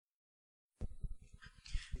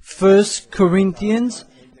1 Corinthians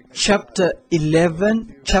chapter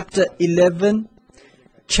 11,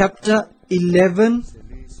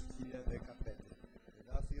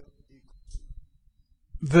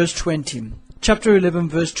 verse 20. Chapter 11,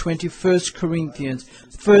 verse 20, 1 Corinthians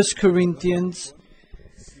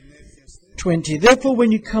 20. Therefore,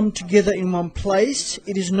 when you come together in one place,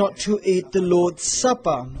 it is not to eat the Lord's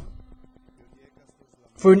Supper.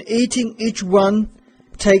 For in eating, each one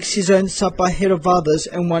takes his own supper ahead of others,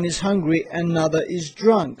 and one is hungry and another is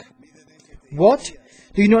drunk. What?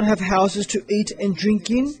 Do you not have houses to eat and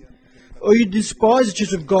drink in? Or you despise the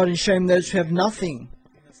church of God and shame those who have nothing?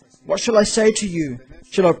 What shall I say to you?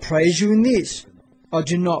 Shall I praise you in this? I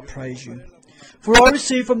do not praise you. For I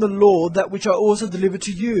received from the Lord that which I also delivered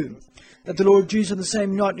to you, that the Lord Jesus on the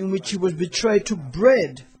same night in which he was betrayed took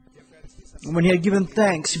bread. And when he had given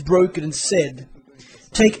thanks, he broke it and said,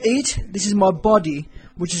 Take, eat, this is my body,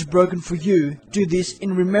 which is broken for you. Do this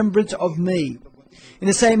in remembrance of me. In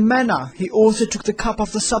the same manner, he also took the cup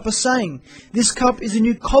after supper, saying, This cup is a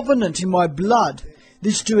new covenant in my blood.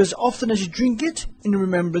 This do as often as you drink it, in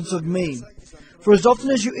remembrance of me. For as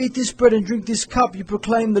often as you eat this bread and drink this cup, you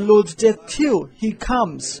proclaim the Lord's death till he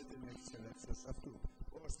comes.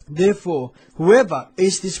 Therefore, whoever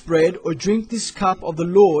eats this bread or drinks this cup of the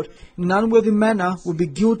Lord in an unworthy manner will be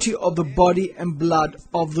guilty of the body and blood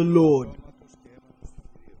of the Lord.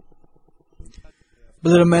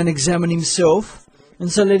 But let a man examine himself,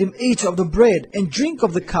 and so let him eat of the bread and drink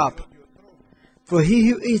of the cup. For he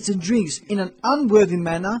who eats and drinks in an unworthy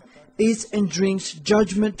manner eats and drinks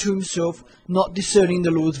judgment to himself, not discerning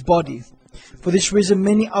the Lord's body. For this reason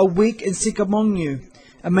many are weak and sick among you,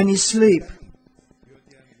 and many sleep.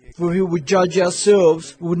 For if we would judge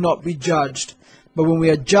ourselves, we would not be judged. But when we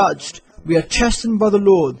are judged, we are chastened by the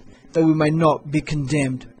Lord, that we may not be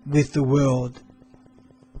condemned with the world.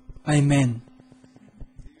 Amen.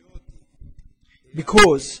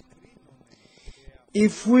 Because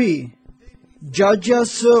if we judge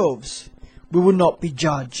ourselves, we will not be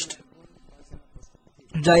judged.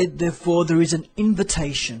 Today, therefore, there is an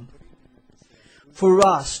invitation for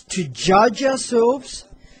us to judge ourselves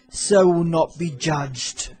so we will not be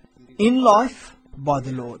judged in life by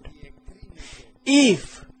the Lord.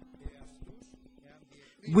 If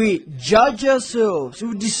we judge ourselves,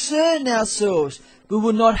 we discern ourselves, we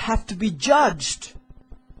will not have to be judged.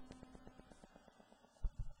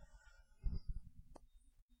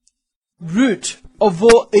 Root of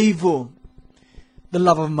all evil, the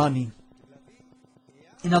love of money.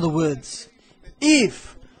 In other words,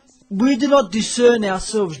 if we do not discern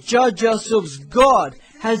ourselves, judge ourselves, God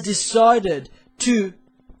has decided to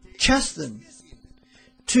chasten,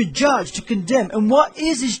 to judge, to condemn. And what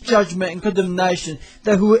is His judgment and condemnation?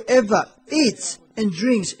 That whoever eats and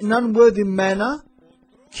drinks in an unworthy manner,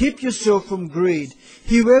 keep yourself from greed.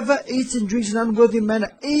 Whoever eats and drinks in an unworthy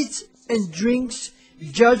manner eats and drinks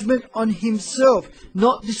judgment on himself,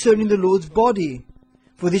 not discerning the Lord's body.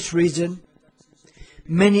 For this reason,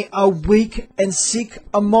 many are weak and sick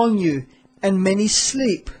among you, and many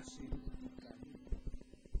sleep.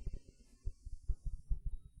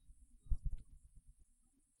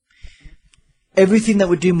 Everything that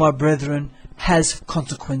we do, my brethren, has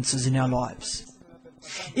consequences in our lives.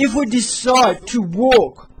 If we decide to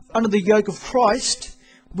walk under the yoke of Christ,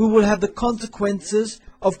 we will have the consequences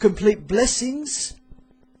of complete blessings,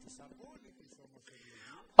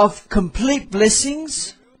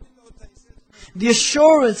 the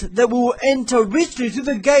assurance that we will enter richly through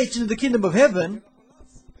the gates into the kingdom of heaven,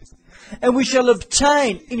 and we shall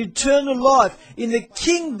obtain an eternal life in the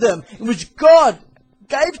kingdom in which God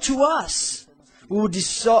gave to us. We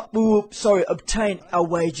will obtain our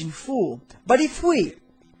wage in full. But if we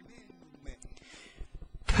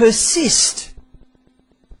persist,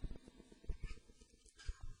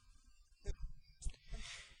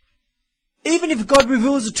 even if God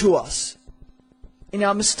reveals it to us, in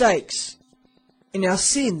our mistakes, in our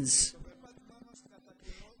sins,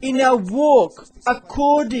 in our walk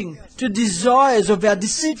according to desires of our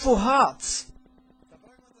deceitful hearts,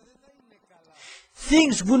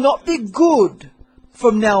 things will not be good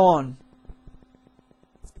from now on.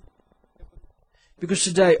 Because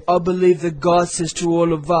today I believe that God says to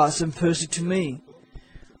all of us, and firstly to me,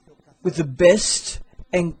 with the best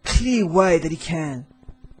and clear way that He can.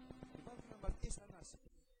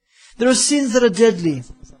 There are sins that are deadly.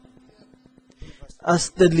 A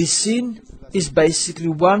deadly sin is basically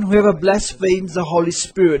one, whoever blasphemes the Holy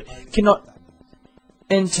Spirit cannot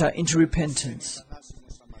enter into repentance.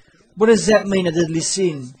 What does that mean, a deadly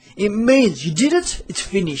sin? It means you did it, it's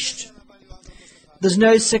finished. There's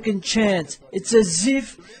no second chance. It's as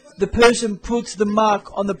if the person puts the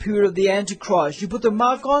mark on the period of the Antichrist. You put the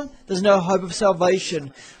mark on, there's no hope of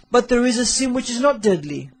salvation. But there is a sin which is not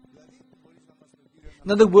deadly.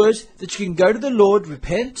 In other words, that you can go to the Lord,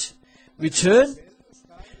 repent, return,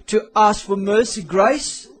 to ask for mercy,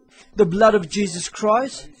 grace, the blood of Jesus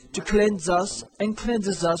Christ, to cleanse us and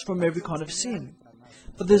cleanses us from every kind of sin.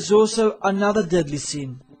 But there's also another deadly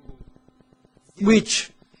sin,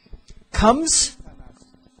 which comes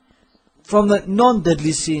from the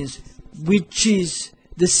non-deadly sins, which is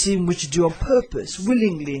the sin which you do on purpose,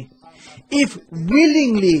 willingly. If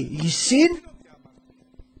willingly you sin,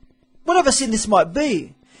 whatever sin this might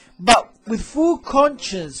be, but with full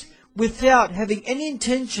conscience, without having any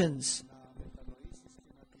intentions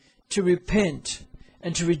to repent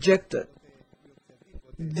and to reject it,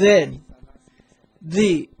 then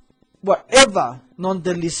the whatever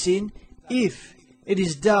non-deadly sin, if it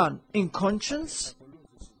is done in conscience,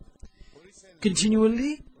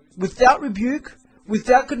 continually, without rebuke,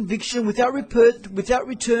 without conviction, without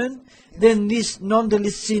return, then this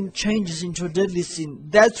non-deadly sin changes into a deadly sin.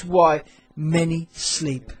 That's why many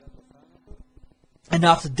sleep. And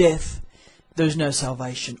after death, there is no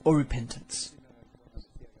salvation or repentance.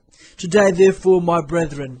 Today, therefore, my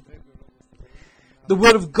brethren, the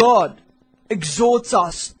Word of God exhorts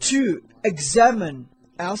us to examine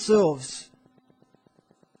ourselves.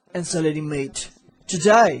 And so let Him meet.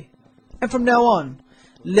 Today, and from now on,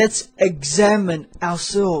 let's examine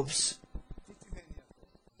ourselves.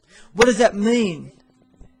 What does that mean?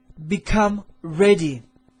 Become ready.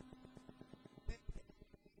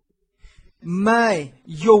 May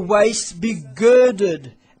your waist be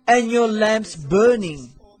girded and your lamps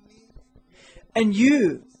burning. And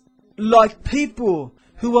you, like people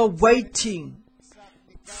who are waiting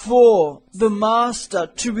for the Master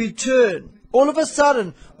to return, all of a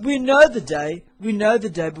sudden, we know the day, but we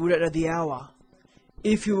don't know the hour.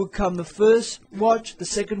 If He will come the first watch, the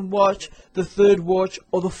second watch, the third watch,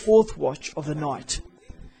 or the fourth watch of the night.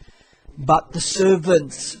 But the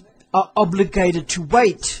servants are obligated to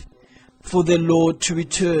wait for their Lord to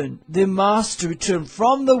return, their Master to return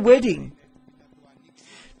from the wedding,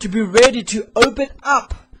 to be ready to open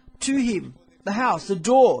up to Him the house, the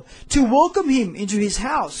door, to welcome Him into His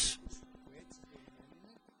house.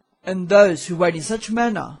 And those who wait in such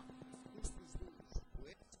manner,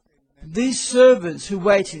 these servants who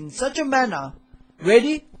wait in such a manner,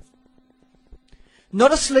 ready,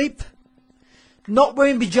 not asleep, not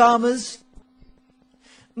wearing pajamas,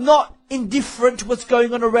 not indifferent to what's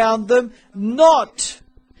going on around them, not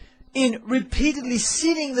in repeatedly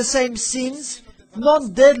sinning the same sins,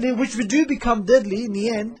 non-deadly, which we do become deadly in the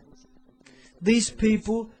end. These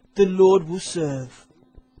people the Lord will serve.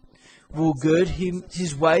 Will gird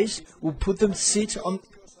His waist, will put them sit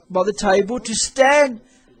by the table to stand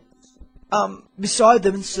beside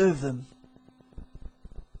them and serve them.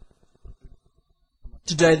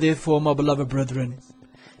 Today, therefore, my beloved brethren,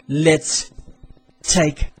 let's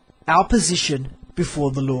take our position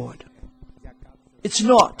before the Lord. It's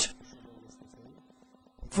not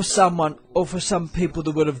for someone or for some people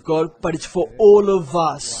the Word of God, but it's for all of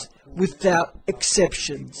us without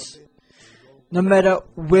exceptions. No matter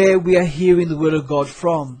where we are hearing the Word of God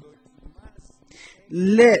from.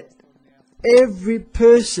 Let every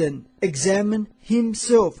person examine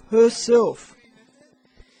himself, herself.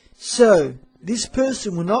 So, this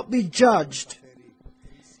person will not be judged,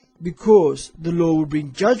 because the Lord will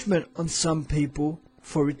bring judgment on some people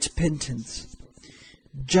for repentance,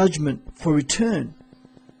 judgment for return,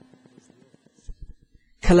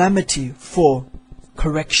 calamity for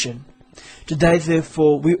correction. Today,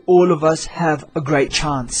 therefore, we all of us have a great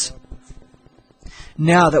chance.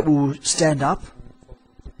 Now that we will stand up,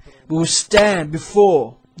 we will stand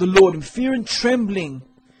before the Lord in fear and trembling.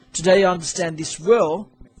 Today, I understand this well,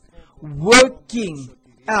 working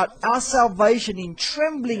out our salvation in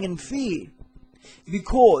trembling and fear,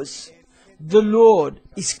 because the Lord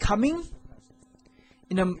is coming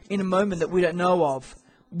in a moment that we don't know of,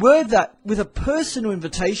 whether with a personal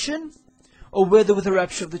invitation or whether with the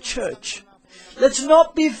rapture of the church. Let's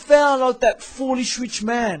not be found like that foolish rich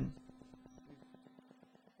man.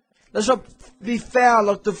 Let's not be found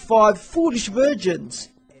like the 5 foolish virgins,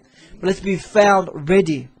 but let's be found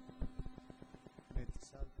ready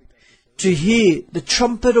to hear the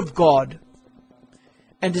trumpet of God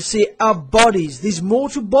and to see our bodies, these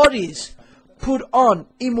mortal bodies, put on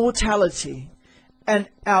immortality, and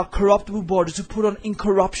our corruptible bodies to put on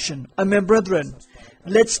incorruption. Amen, brethren.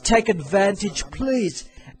 Let's take advantage, please,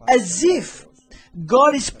 as if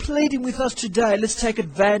God is pleading with us today. Let's take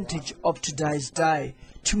advantage of today's day.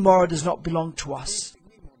 Tomorrow does not belong to us.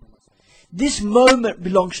 This moment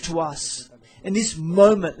belongs to us. in this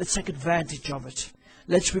moment, let's take advantage of it.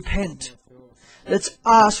 Let's repent. Let's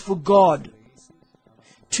ask for God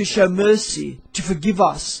to show mercy, to forgive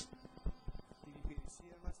us.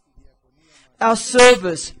 Our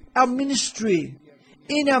service, our ministry,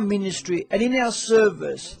 in our ministry and in our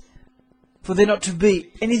service, for there not to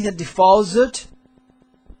be anything that defiles it,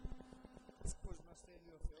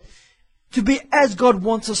 to be as God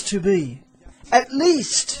wants us to be. At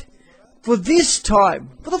least for this time,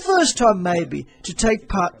 for the first time maybe, to take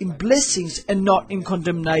part in blessings and not in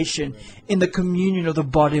condemnation, in the communion of the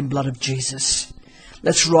body and blood of Jesus.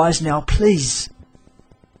 Let's rise now, please.